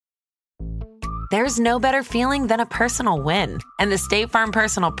There's no better feeling than a personal win. And the State Farm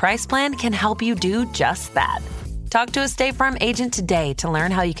Personal Price Plan can help you do just that. Talk to a State Farm agent today to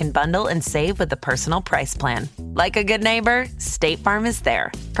learn how you can bundle and save with the Personal Price Plan. Like a good neighbor, State Farm is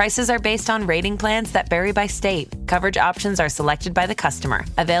there. Prices are based on rating plans that vary by state. Coverage options are selected by the customer.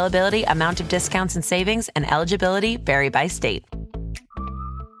 Availability, amount of discounts and savings, and eligibility vary by state.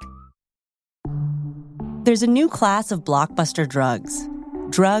 There's a new class of blockbuster drugs.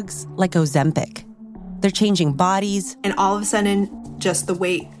 Drugs like Ozempic. They're changing bodies. And all of a sudden, just the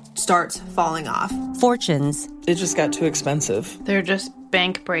weight starts falling off. Fortunes. It just got too expensive. They're just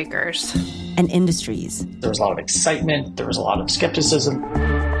bank breakers. And industries. There was a lot of excitement. There was a lot of skepticism.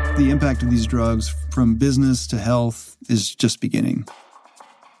 The impact of these drugs from business to health is just beginning.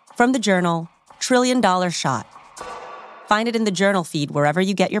 From the Journal, $1 Trillion Shot. Find it in the Journal feed wherever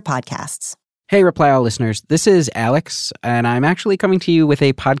you get your podcasts. Hey, Reply All listeners, this is Alex, and I'm actually coming to you with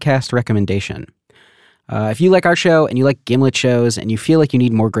a podcast recommendation. If you like our show and you like Gimlet shows and you feel like you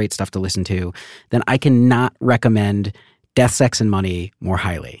need more great stuff to listen to, then I cannot recommend Death, Sex, and Money more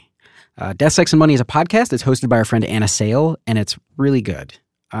highly. Death, Sex, and Money is a podcast. It's hosted by our friend Anna Sale, and it's really good.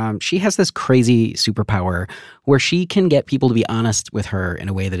 She has this crazy superpower where she can get people to be honest with her in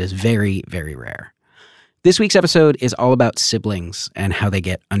a way that is very, very rare. This week's episode is all about siblings and how they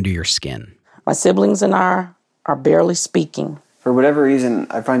get under your skin. My siblings and I are barely speaking. For whatever reason,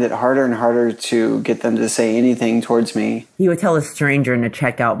 I find it harder and harder to get them to say anything towards me. He would tell a stranger to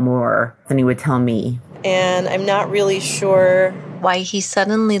check out more than he would tell me. And I'm not really sure why he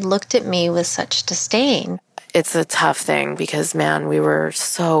suddenly looked at me with such disdain. It's a tough thing because, man, we were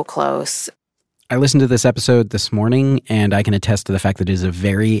so close. I listened to this episode this morning, and I can attest to the fact that it is a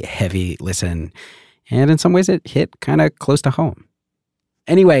very heavy listen. And in some ways, it hit kind of close to home.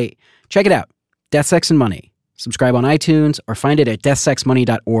 Anyway, check it out. Death, Sex, and Money. Subscribe on iTunes or find it at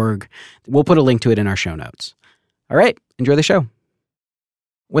deathsexmoney.org. We'll put a link to it in our show notes. All right, enjoy the show.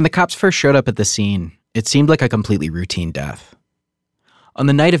 When the cops first showed up at the scene, it seemed like a completely routine death. On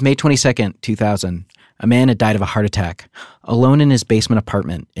the night of May 22nd, 2000, a man had died of a heart attack, alone in his basement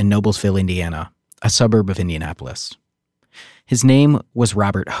apartment in Noblesville, Indiana, a suburb of Indianapolis. His name was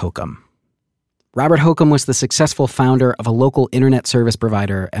Robert Hochum. Robert Hochum was the successful founder of a local internet service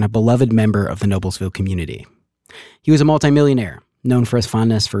provider and a beloved member of the Noblesville community. He was a multimillionaire, known for his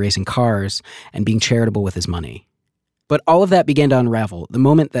fondness for racing cars and being charitable with his money. But all of that began to unravel the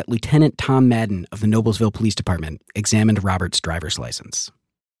moment that Lieutenant Tom Madden of the Noblesville Police Department examined Robert's driver's license.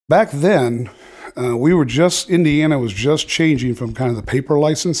 Back then, Indiana was just changing from kind of the paper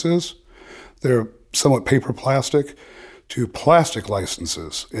licenses. They're somewhat paper plastic to plastic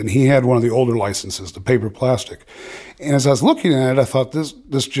licenses. And he had one of the older licenses, the paper plastic. And as I was looking at it, I thought, this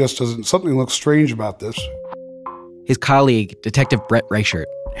just doesn't, something looks strange about this. His colleague, Detective Brett Reichert,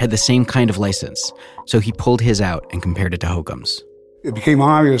 had the same kind of license, so he pulled his out and compared it to Hochum's. It became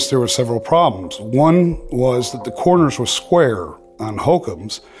obvious there were several problems. One was that the corners were square on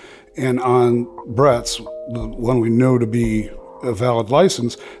Hochum's, and on Brett's, the one we know to be a valid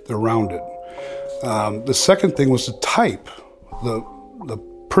license, they're rounded. The second thing was the type, the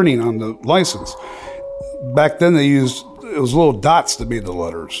printing on the license. Back then it was little dots that made the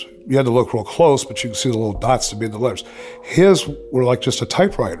letters. You had to look real close, but you could see the little dots that made the letters. His were like just a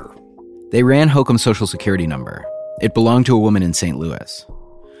typewriter. They ran Hochum's social security number. It belonged to a woman in St. Louis.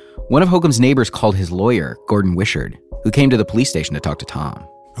 One of Hochum's neighbors called his lawyer, Gordon Wishard, who came to the police station to talk to Tom.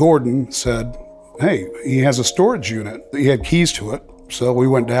 Gordon said, hey, he has a storage unit. He had keys to it. So we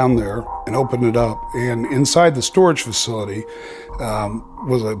went down there and opened it up. And inside the storage facility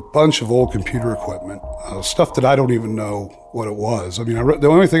was a bunch of old computer equipment, stuff that I don't even know what it was. I mean, the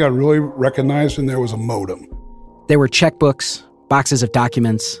only thing I really recognized in there was a modem. There were checkbooks, boxes of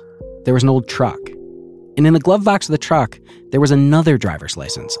documents. There was an old truck. And in the glove box of the truck, there was another driver's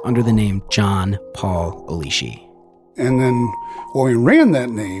license under the name John Paul Alishi. And then when we ran that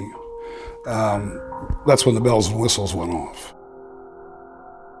name, that's when the bells and whistles went off.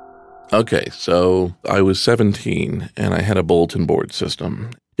 Okay, so I was 17 and I had a bulletin board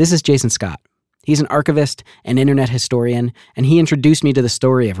system. This is Jason Scott. He's an archivist, an internet historian, and he introduced me to the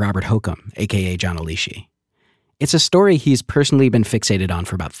story of Robert Hochum, a.k.a. John Alishi. It's a story he's personally been fixated on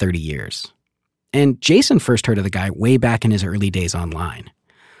for about 30 years. And Jason first heard of the guy way back in his early days online.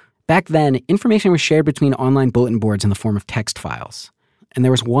 Back then, information was shared between online bulletin boards in the form of text files. And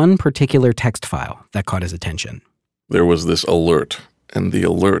there was one particular text file that caught his attention. There was this alert. And the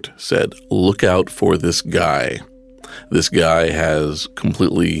alert said, look out for this guy. This guy has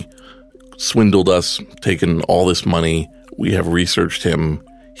completely swindled us, taken all this money. We have researched him.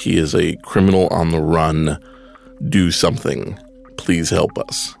 He is a criminal on the run. Do something. Please help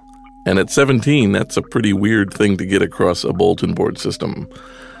us. And at 17, that's a pretty weird thing to get across a bulletin board system.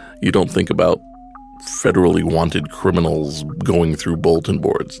 You don't think about federally wanted criminals going through bulletin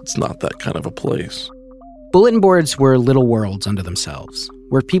boards. It's not that kind of a place. Bulletin boards were little worlds unto themselves,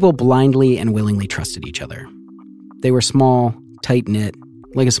 where people blindly and willingly trusted each other. They were small, tight-knit,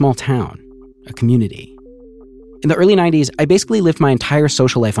 like a small town, a community. In the early 90s, I basically lived my entire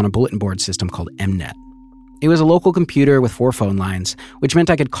social life on a bulletin board system called Mnet. It was a local computer with 4 phone lines, which meant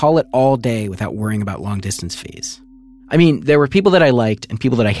I could call it all day without worrying about long-distance fees. I mean, there were people that I liked and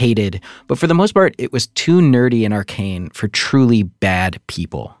people that I hated, but for the most part, it was too nerdy and arcane for truly bad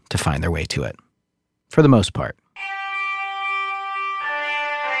people to find their way to it. For the most part.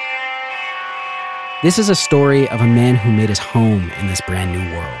 This is a story of a man who made his home in this brand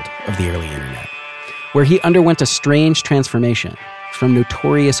new world of the early internet, where he underwent a strange transformation from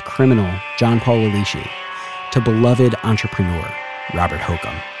notorious criminal John Paul Alishi to beloved entrepreneur Robert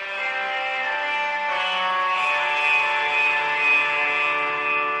Hokum.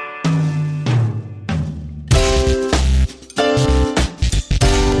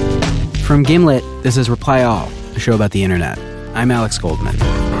 From Gimlet, this is Reply All, a show about the internet. I'm Alex Goldman.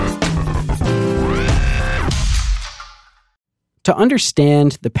 To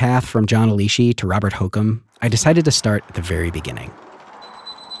understand the path from John Alishi to Robert Hokum, I decided to start at the very beginning.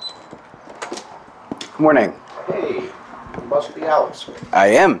 Good morning. Hey, you must be Alex. I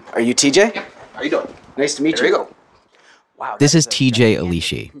am. Are you TJ? Yep. How you doing? Nice to meet you. you. There you go. Wow. This is TJ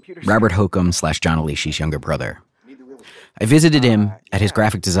Alishi, Robert Hokum / John Alishi's younger brother. I visited him at his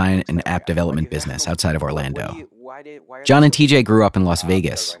graphic design and app development business outside of Orlando. John and TJ grew up in Las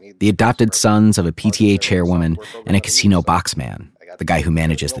Vegas, the adopted sons of a PTA chairwoman and a casino boxman, the guy who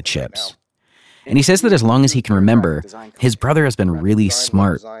manages the chips. And he says that as long as he can remember, his brother has been really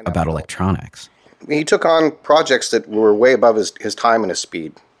smart about electronics. He took on projects that were way above his time and his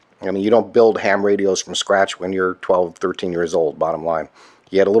speed. I mean, you don't build ham radios from scratch when you're 12, 13 years old, bottom line.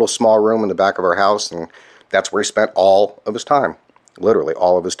 He had a little small room in the back of our house, and that's where he spent all of his time, literally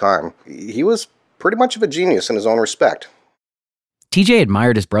all of his time. He was pretty much of a genius in his own respect. TJ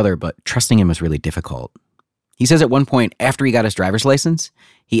admired his brother, but trusting him was really difficult. He says at one point, after he got his driver's license,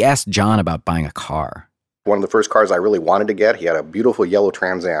 he asked John about buying a car. One of the first cars I really wanted to get, he had a beautiful yellow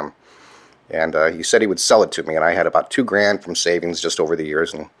Trans Am. And he said he would sell it to me, and I had about $2,000 from savings just over the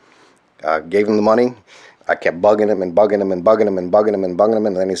years, and gave him the money. I kept bugging him and bugging him and bugging him and bugging him and bugging him,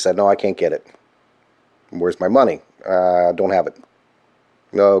 and then he said, "No, I can't get it." "Where's my money?" "Don't have it."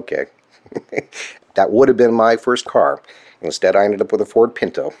 "Okay." That would have been my first car. Instead, I ended up with a Ford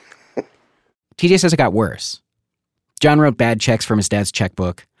Pinto. TJ says it got worse. John wrote bad checks from his dad's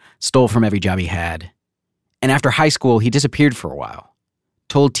checkbook, stole from every job he had, and after high school, he disappeared for a while.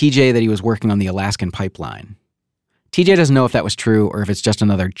 Told TJ that he was working on the Alaskan pipeline. TJ doesn't know if that was true or if it's just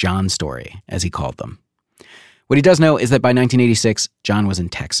another John story, as he called them. What he does know is that by 1986, John was in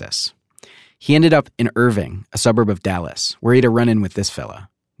Texas. He ended up in Irving, a suburb of Dallas, where he had a run-in with this fella,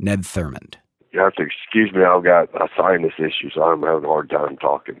 Ned Thurmond. You have to excuse me, I've got a sinus issue, so I'm having a hard time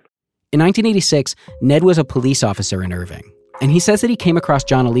talking. In 1986, Ned was a police officer in Irving, and he says that he came across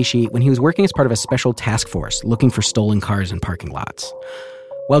John Alishi when he was working as part of a special task force looking for stolen cars in parking lots.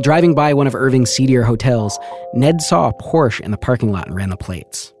 While driving by one of Irving's seedier hotels, Ned saw a Porsche in the parking lot and ran the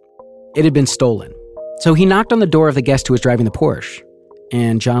plates. It had been stolen. So he knocked on the door of the guest who was driving the Porsche,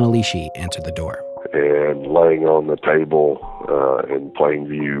 and John Alishi answered the door. And laying on the table in plain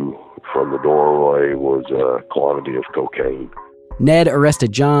view from the doorway was a quantity of cocaine. Ned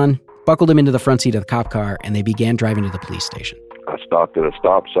arrested John, buckled him into the front seat of the cop car, and they began driving to the police station. I stopped at a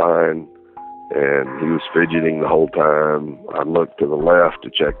stop sign, and he was fidgeting the whole time. I looked to the left to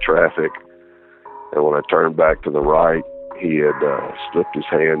check traffic, and when I turned back to the right, he had slipped his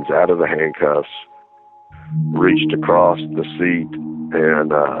hands out of the handcuffs, reached across the seat,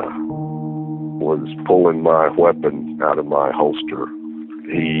 and was pulling my weapon out of my holster.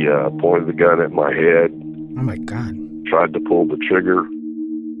 He pointed the gun at my head. Oh my God. Tried to pull the trigger.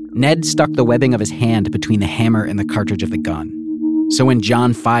 Ned stuck the webbing of his hand between the hammer and the cartridge of the gun. So when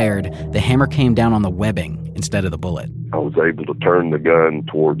John fired, the hammer came down on the webbing instead of the bullet. I was able to turn the gun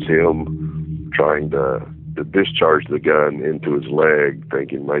towards him, trying to discharge the gun into his leg,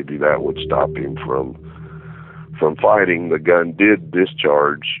 thinking maybe that would stop him from fighting. The gun did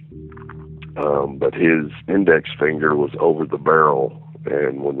discharge, but his index finger was over the barrel,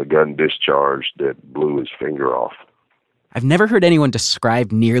 and when the gun discharged, it blew his finger off. I've never heard anyone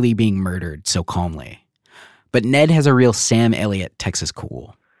describe nearly being murdered so calmly. But Ned has a real Sam Elliott Texas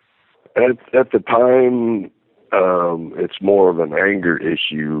cool. At the time, it's more of an anger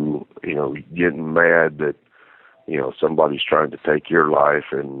issue, getting mad that, somebody's trying to take your life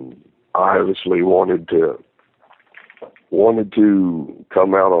and I obviously wanted to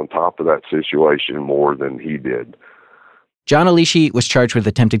come out on top of that situation more than he did. John Alishi was charged with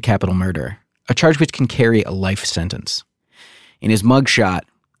attempted capital murder, a charge which can carry a life sentence. In his mugshot,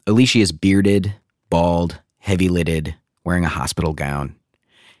 Alishi is bearded, bald, heavy-lidded, wearing a hospital gown.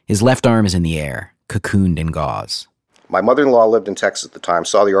 His left arm is in the air, cocooned in gauze. My mother-in-law lived in Texas at the time,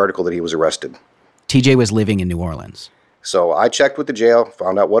 saw the article that he was arrested. TJ was living in New Orleans. So I checked with the jail,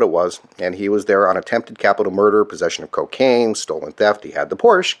 found out what it was, and he was there on attempted capital murder, possession of cocaine, stolen theft. He had the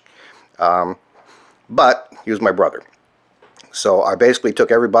Porsche, but he was my brother. So I basically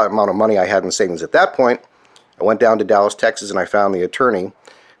took every amount of money I had in savings at that point. I went down to Dallas, Texas, and I found the attorney.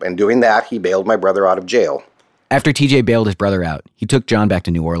 And doing that, he bailed my brother out of jail. After TJ bailed his brother out, he took John back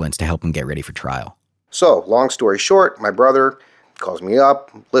to New Orleans to help him get ready for trial. So, long story short, my brother calls me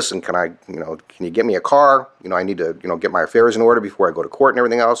up. Listen, can you get me a car? I need to, get my affairs in order before I go to court and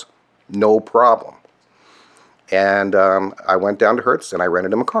everything else. No problem. And I went down to Hertz and I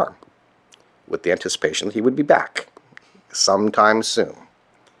rented him a car with the anticipation that he would be back sometime soon.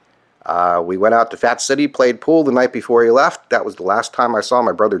 We went out to Fat City, played pool the night before he left. That was the last time I saw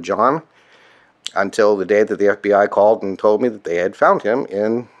my brother John until the day that the FBI called and told me that they had found him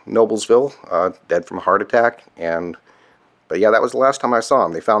in Noblesville, dead from a heart attack. But yeah, that was the last time I saw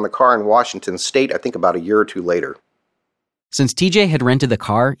him. They found the car in Washington State, I think about a year or two later. Since TJ had rented the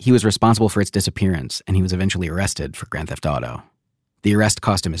car, he was responsible for its disappearance, and he was eventually arrested for grand theft auto. The arrest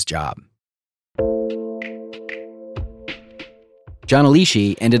cost him his job. John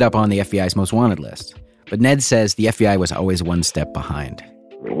Alishi ended up on the FBI's most wanted list, but Ned says the FBI was always one step behind.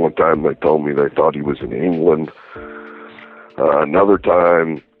 One time they told me they thought he was in England. Another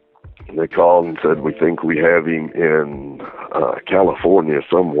time they called and said, we think we have him in California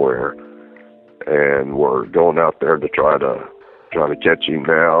somewhere, and we're going out there to try to catch him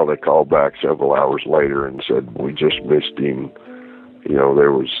now. They called back several hours later and said, we just missed him.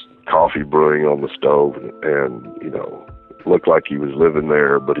 There was coffee brewing on the stove, and looked like he was living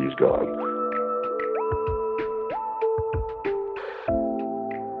there, but he's gone.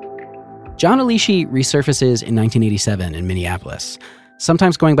 John Alishi resurfaces in 1987 in Minneapolis,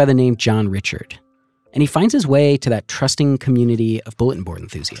 sometimes going by the name John Richard. And he finds his way to that trusting community of bulletin board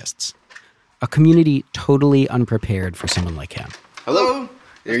enthusiasts. A community totally unprepared for someone like him. Hello.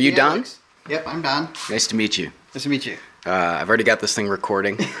 Are you Don? Alex. Yep, I'm Don. Nice to meet you. Nice to meet you. I've already got this thing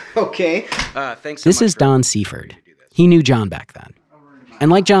recording. Okay. Thanks so This much is Don Seaford. He knew John back then.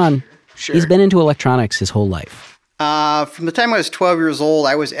 And like John, he's been into electronics his whole life. From the time I was 12 years old,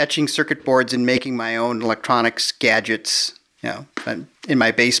 I was etching circuit boards and making my own electronics gadgets, in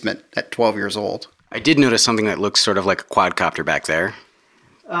my basement at 12 years old. I did notice something that looks sort of like a quadcopter back there.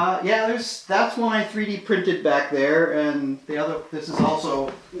 That's one I 3D printed back there, and this is also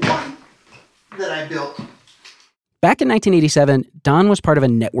one that I built. Back in 1987, Don was part of a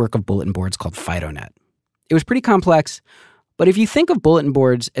network of bulletin boards called FidoNet. It was pretty complex, but if you think of bulletin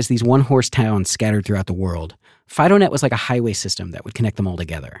boards as these one-horse towns scattered throughout the world, FidoNet was like a highway system that would connect them all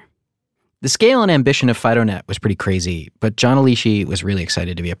together. The scale and ambition of FidoNet was pretty crazy, but John Alishi was really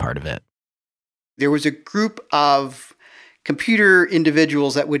excited to be a part of it. There was a group of computer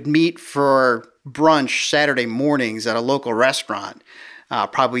individuals that would meet for brunch Saturday mornings at a local restaurant,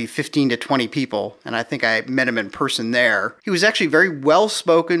 probably 15 to 20 people, and I think I met him in person there. He was actually very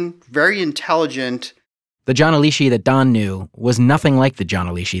well-spoken, very intelligent. The John Alishi that Don knew was nothing like the John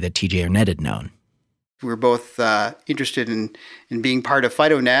Alishi that TJ or Ned had known. We were both interested in being part of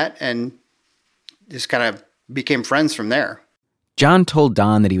FidoNet and just kind of became friends from there. John told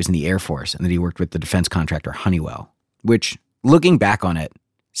Don that he was in the Air Force and that he worked with the defense contractor Honeywell, which, looking back on it,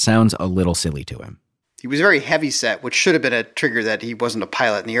 sounds a little silly to him. He was very heavyset, which should have been a trigger that he wasn't a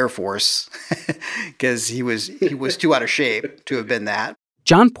pilot in the Air Force, because he was too out of shape to have been that.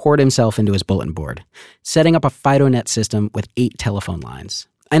 John poured himself into his bulletin board, setting up a FidoNet system with 8 telephone lines.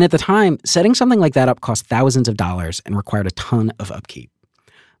 And at the time, setting something like that up cost thousands of dollars and required a ton of upkeep.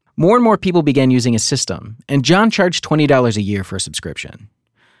 More and more people began using his system, and John charged $20 a year for a subscription.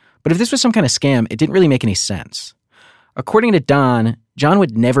 But if this was some kind of scam, it didn't really make any sense. According to Don, John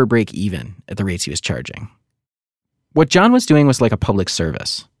would never break even at the rates he was charging. What John was doing was like a public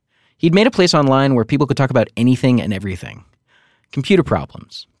service. He'd made a place online where people could talk about anything and everything. Computer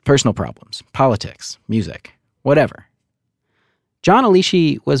problems, personal problems, politics, music, whatever. John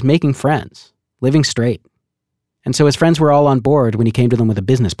Alishi was making friends, living straight. And so his friends were all on board when he came to them with a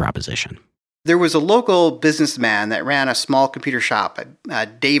business proposition. There was a local businessman that ran a small computer shop,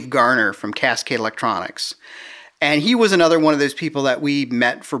 Dave Garner from Cascade Electronics. And he was another one of those people that we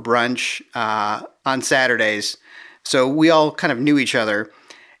met for brunch on Saturdays. So we all kind of knew each other.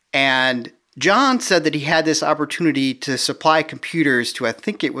 And John said that he had this opportunity to supply computers to, I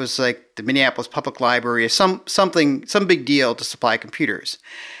think it was like the Minneapolis Public Library, some big deal to supply computers.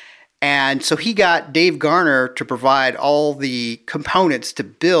 And so he got Dave Garner to provide all the components to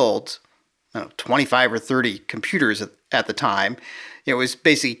build 25 or 30 computers at the time. It was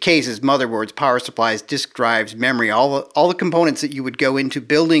basically cases, motherboards, power supplies, disk drives, memory, all the components that you would go into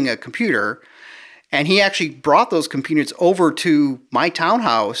building a computer. And he actually brought those computers over to my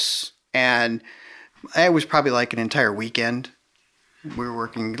townhouse, and it was probably like an entire weekend. We were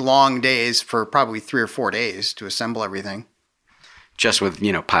working long days for probably 3 or 4 days to assemble everything. Just with,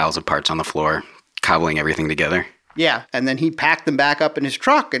 piles of parts on the floor, cobbling everything together. Yeah, and then he packed them back up in his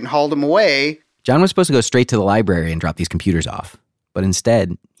truck and hauled them away. John was supposed to go straight to the library and drop these computers off, but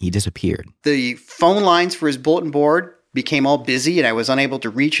instead, he disappeared. The phone lines for his bulletin board became all busy, and I was unable to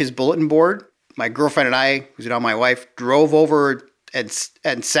reach his bulletin board. My girlfriend and I, who's now my wife, drove over and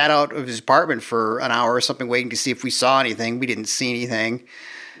sat out of his apartment for an hour or something, waiting to see if we saw anything. We didn't see anything.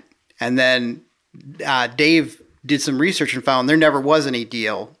 And then Dave did some research and found there never was any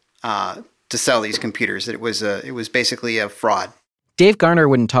deal to sell these computers. It was basically a fraud. Dave Garner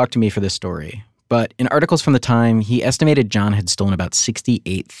wouldn't talk to me for this story, but in articles from the time, he estimated John had stolen about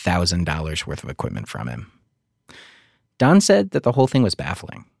 $68,000 worth of equipment from him. Don said that the whole thing was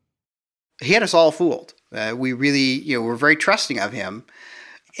baffling. He had us all fooled. We really, were very trusting of him.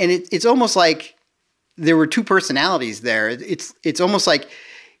 And it's almost like there were two personalities there. It's almost like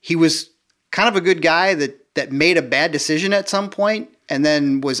he was kind of a good guy that made a bad decision at some point and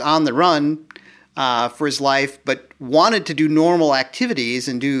then was on the run for his life, but wanted to do normal activities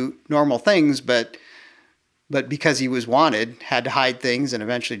and do normal things, but because he was wanted, had to hide things and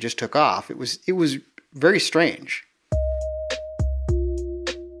eventually just took off. It was very strange.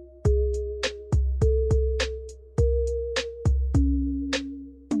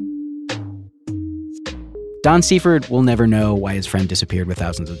 Don Seifert will never know why his friend disappeared with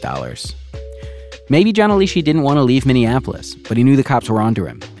thousands of dollars. Maybe John Alishi didn't want to leave Minneapolis, but he knew the cops were onto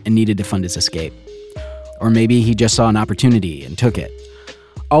him and needed to fund his escape. Or maybe he just saw an opportunity and took it.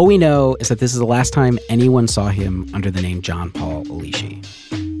 All we know is that this is the last time anyone saw him under the name John Paul Alishi.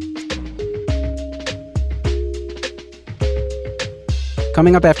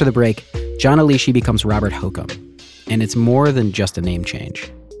 Coming up after the break, John Alishi becomes Robert Hokum, and it's more than just a name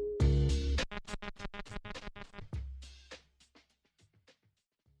change.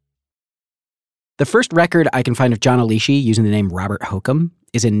 The first record I can find of John Alishi using the name Robert Hokum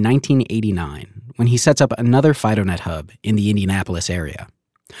is in 1989, when he sets up another FidoNet hub in the Indianapolis area.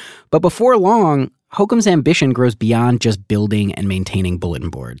 But before long, Hokum's ambition grows beyond just building and maintaining bulletin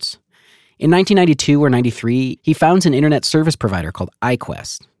boards. In 1992 or 93, he founds an internet service provider called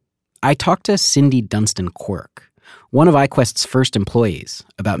iQuest. I talked to Cindy Dunstan Quirk, one of iQuest's first employees,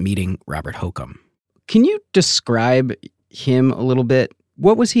 about meeting Robert Hokum. Can you describe him a little bit?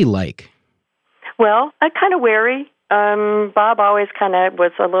 What was he like? Well, kind of wary. Bob always kind of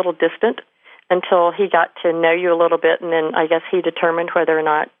was a little distant until he got to know you a little bit, and then I guess he determined whether or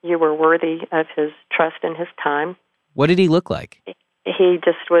not you were worthy of his trust and his time. What did he look like? He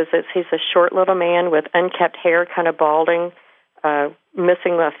just was, he's a short little man with unkempt hair, kind of balding,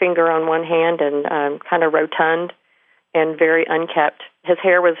 missing a finger on one hand and kind of rotund and very unkempt. His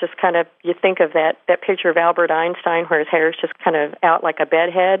hair was just kind of, you think of that picture of Albert Einstein where his hair is just kind of out like a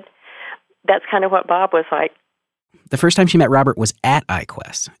bedhead. That's kind of what Bob was like. The first time she met Robert was at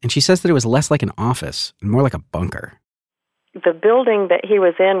iQuest, and she says that it was less like an office and more like a bunker. The building that he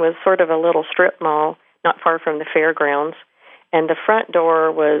was in was sort of a little strip mall not far from the fairgrounds, and the front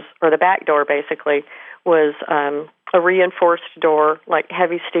door was, or the back door basically, was a reinforced door, like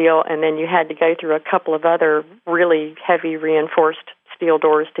heavy steel, and then you had to go through a couple of other really heavy reinforced steel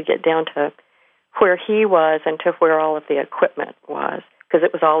doors to get down to where he was and to where all of the equipment was, because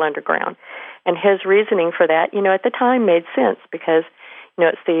it was all underground. And his reasoning for that, at the time made sense because,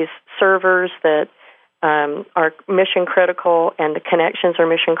 it's these servers that are mission critical and the connections are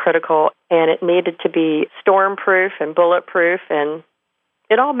mission critical, and it needed to be storm-proof and bulletproof, and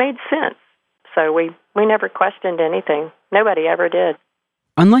it all made sense. So we never questioned anything. Nobody ever did.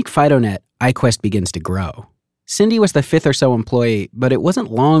 Unlike FidoNet, iQuest begins to grow. Cindy was the fifth or so employee, but it wasn't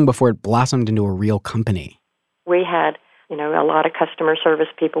long before it blossomed into a real company. We had, a lot of customer service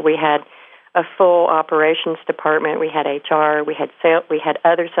people. We had a full operations department. We had HR. We had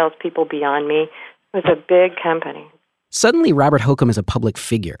other salespeople beyond me. It was a big company. Suddenly, Robert Hokum is a public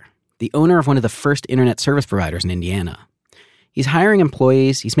figure, the owner of one of the first internet service providers in Indiana. He's hiring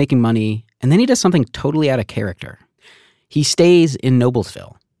employees, he's making money, and then he does something totally out of character. He stays in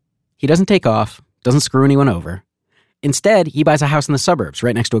Noblesville. He doesn't take off, doesn't screw anyone over. Instead, he buys a house in the suburbs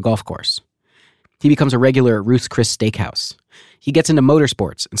right next to a golf course. He becomes a regular at Ruth's Chris Steakhouse. He gets into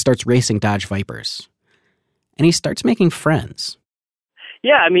motorsports and starts racing Dodge Vipers. And he starts making friends.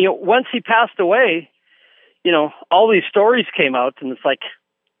 Yeah, I mean, once he passed away, all these stories came out, and it's like,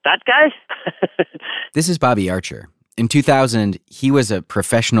 that guy? This is Bobby Archer. In 2000, he was a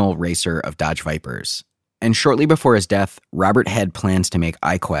professional racer of Dodge Vipers. And shortly before his death, Robert had plans to make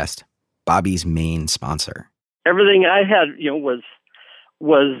iQuest Bobby's main sponsor. Everything I had,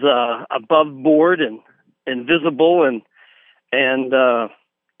 was above board and visible, and there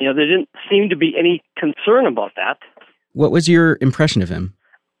didn't seem to be any concern about that. What was your impression of him?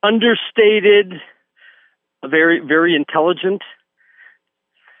 Understated, very, very intelligent,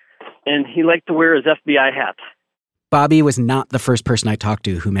 and he liked to wear his FBI hat. Bobby was not the first person I talked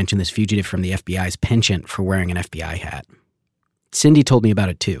to who mentioned this fugitive from the FBI's penchant for wearing an FBI hat. Cindy told me about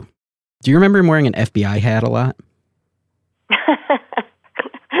it too. Do you remember him wearing an FBI hat a lot?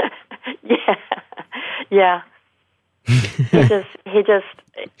 Yeah. He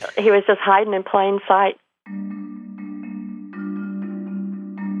was just hiding in plain sight.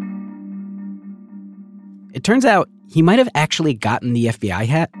 It turns out he might have actually gotten the FBI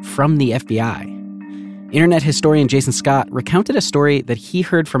hat from the FBI. Internet historian Jason Scott recounted a story that he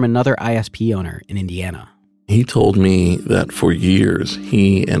heard from another ISP owner in Indiana. He told me that for years,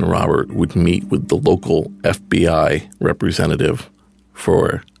 he and Robert would meet with the local FBI representative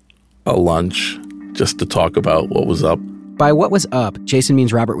for a lunch just to talk about what was up. By what was up, Jason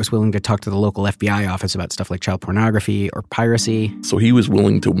means Robert was willing to talk to the local FBI office about stuff like child pornography or piracy. So he was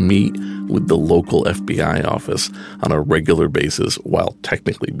willing to meet with the local FBI office on a regular basis while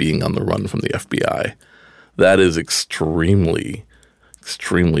technically being on the run from the FBI. That is extremely,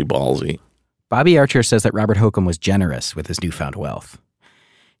 extremely ballsy. Bobby Archer says that Robert Hochum was generous with his newfound wealth.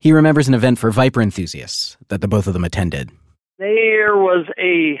 He remembers an event for Viper enthusiasts that the both of them attended. There was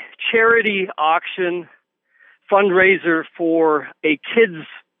a charity auction fundraiser for a kids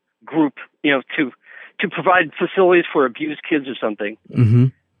group, to provide facilities for abused kids or something. Mm-hmm.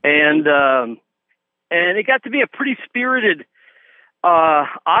 And it got to be a pretty spirited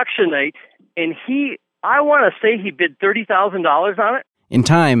auction night. And I want to say he bid $30,000 on it. In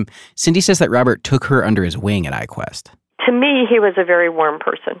time, Cindy says that Robert took her under his wing at iQuest. To me, he was a very warm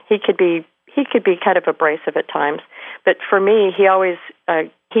person. He could be kind of abrasive at times. But for me, he always,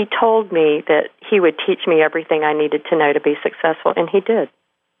 he told me that he would teach me everything I needed to know to be successful, and he did.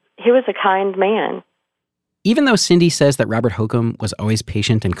 He was a kind man. Even though Cindy says that Robert Hochum was always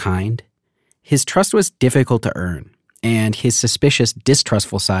patient and kind, his trust was difficult to earn, and his suspicious,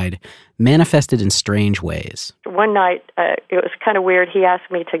 distrustful side manifested in strange ways. One night, it was kind of weird. He asked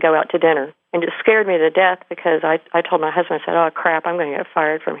me to go out to dinner, and it scared me to death because I told my husband, I said, oh, crap, I'm going to get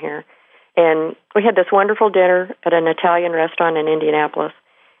fired from here. And we had this wonderful dinner at an Italian restaurant in Indianapolis,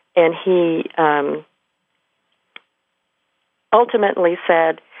 and he ultimately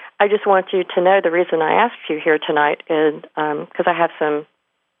said, I just want you to know the reason I asked you here tonight is because I have some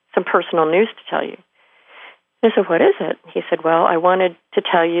personal news to tell you. I said, what is it? He said, well, I wanted to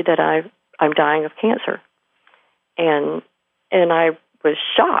tell you that I'm dying of cancer. And I was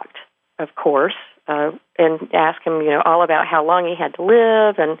shocked, of course, and asked him, all about how long he had to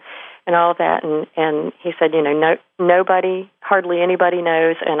live and all of that. And he said, nobody, hardly anybody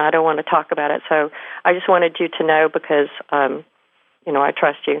knows, and I don't want to talk about it. So I just wanted you to know because, I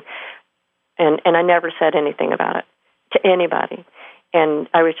trust you. And I never said anything about it to anybody. And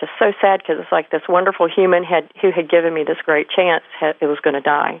I was just so sad because it's like this wonderful human who had given me this great chance, it was going to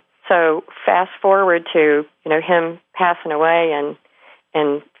die. So fast forward to, him passing away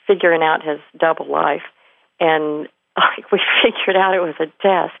and figuring out his double life. And we figured out it was a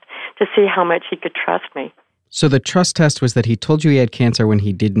test to see how much he could trust me. So the trust test was that he told you he had cancer when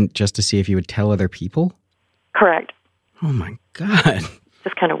he didn't, just to see if you would tell other people? Correct. Oh my God.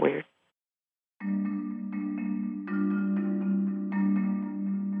 Just kind of weird.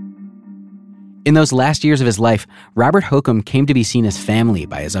 In those last years of his life, Robert Hochum came to be seen as family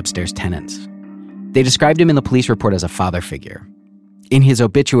by his upstairs tenants. They described him in the police report as a father figure. In his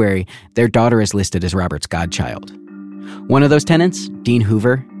obituary, their daughter is listed as Robert's godchild. One of those tenants, Dean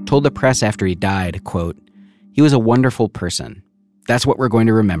Hoover, told the press after he died, quote, he was a wonderful person. That's what we're going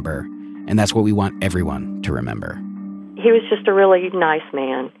to remember, and that's what we want everyone to remember. He was just a really nice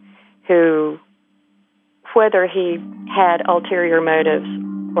man who, whether he had ulterior motives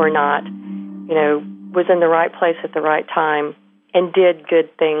or not, was in the right place at the right time and did good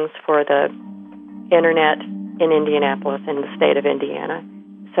things for the internet in Indianapolis and the state of Indiana.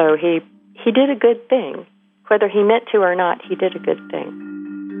 So he did a good thing. Whether he meant to or not, he did a good thing.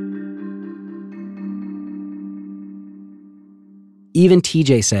 Even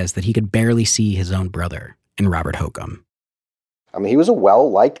TJ says that he could barely see his own brother in Robert Hokum. I mean, he was a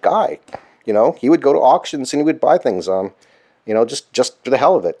well-liked guy. You know, he would go to auctions and he would buy things, just for the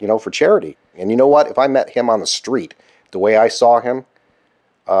hell of it, for charity. And you know what? If I met him on the street, the way I saw him,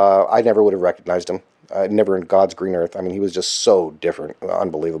 I never would have recognized him. Never in God's green earth. I mean, he was just so different,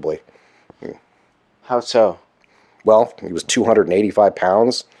 unbelievably. How so? Well, he was 285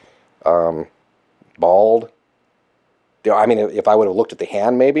 pounds, bald. I mean, if I would have looked at the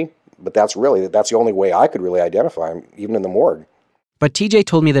hand, maybe, but that's the only way I could really identify him, even in the morgue. But TJ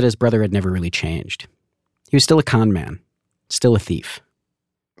told me that his brother had never really changed. He was still a con man, still a thief.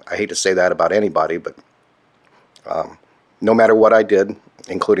 I hate to say that about anybody, but no matter what I did,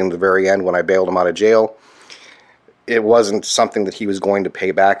 including the very end when I bailed him out of jail, it wasn't something that he was going to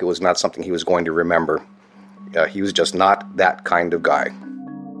pay back. It was not something he was going to remember. He was just not that kind of guy.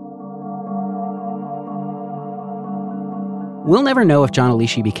 We'll never know if John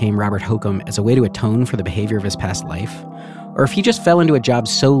Alishi became Robert Hokum as a way to atone for the behavior of his past life, or if he just fell into a job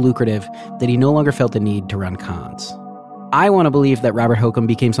so lucrative that he no longer felt the need to run cons. I want to believe that Robert Hokum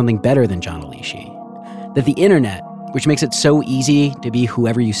became something better than John Alishi, that the internet, which makes it so easy to be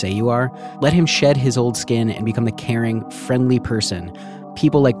whoever you say you are, let him shed his old skin and become the caring, friendly person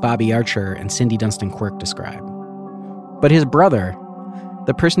people like Bobby Archer and Cindy Dunstan Quirk describe. But his brother,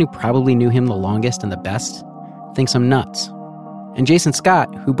 the person who probably knew him the longest and the best, thinks I'm nuts. And Jason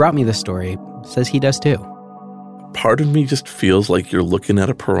Scott, who brought me this story, says he does too. Part of me just feels like you're looking at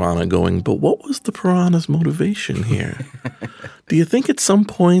a piranha going, but what was the piranha's motivation here? Do you think at some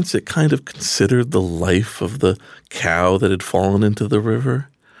points it kind of considered the life of the cow that had fallen into the river?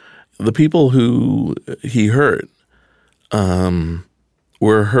 The people who he hurt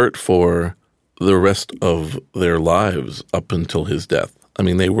were hurt for the rest of their lives up until his death. I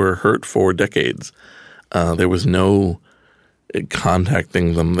mean, they were hurt for decades. There was no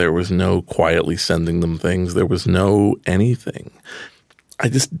contacting them. There was no quietly sending them things. There was no anything. I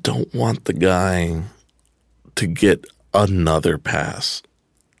just don't want the guy to get another pass,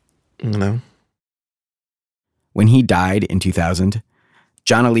 When he died in 2000,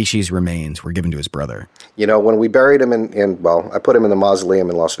 John Alishi's remains were given to his brother. When we buried him I put him in the mausoleum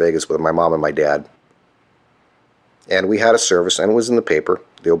in Las Vegas with my mom and my dad. And we had a service, and it was in the paper,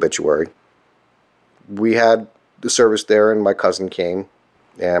 the obituary. We had the service there, and my cousin came,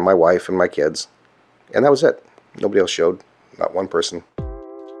 and my wife and my kids. And that was it. Nobody else showed. Not one person.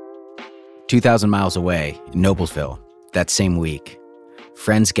 2,000 miles away, in Noblesville, that same week,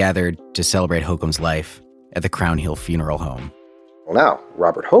 friends gathered to celebrate Hokum's life at the Crown Hill Funeral Home. Well, now,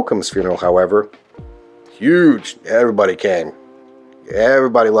 Robert Hokum's funeral, however, huge. Everybody came.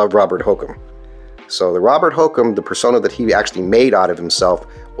 Everybody loved Robert Hokum. So the Robert Hokum, the persona that he actually made out of himself,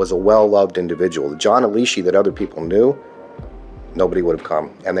 was a well-loved individual. The John Alishi that other people knew, nobody would have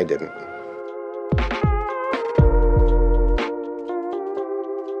come, and they didn't.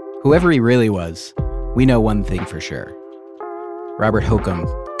 Whoever he really was, we know one thing for sure. Robert Hokum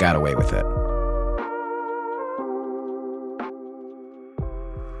got away with it.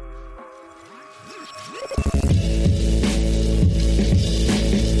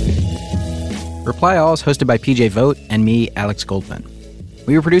 Reply All is hosted by PJ Vogt and me, Alex Goldman.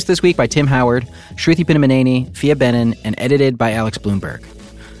 We were produced this week by Tim Howard, Shruti Pinamaneni, Fia Benin, and edited by Alex Bloomberg.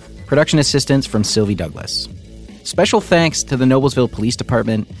 Production assistance from Sylvie Douglas. Special thanks to the Noblesville Police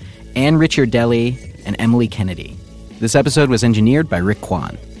Department, Ann Ricciardelli, and Emily Kennedy. This episode was engineered by Rick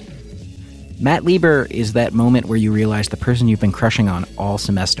Kwan. Matt Lieber is that moment where you realize the person you've been crushing on all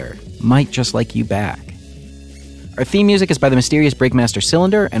semester might just like you back. Our theme music is by the mysterious Breakmaster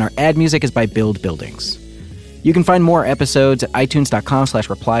Cylinder, and our ad music is by Build Buildings. You can find more episodes at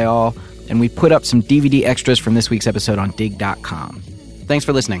itunes.com/replyall, and we put up some DVD extras from this week's episode on dig.com. Thanks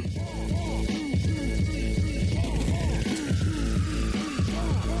for listening.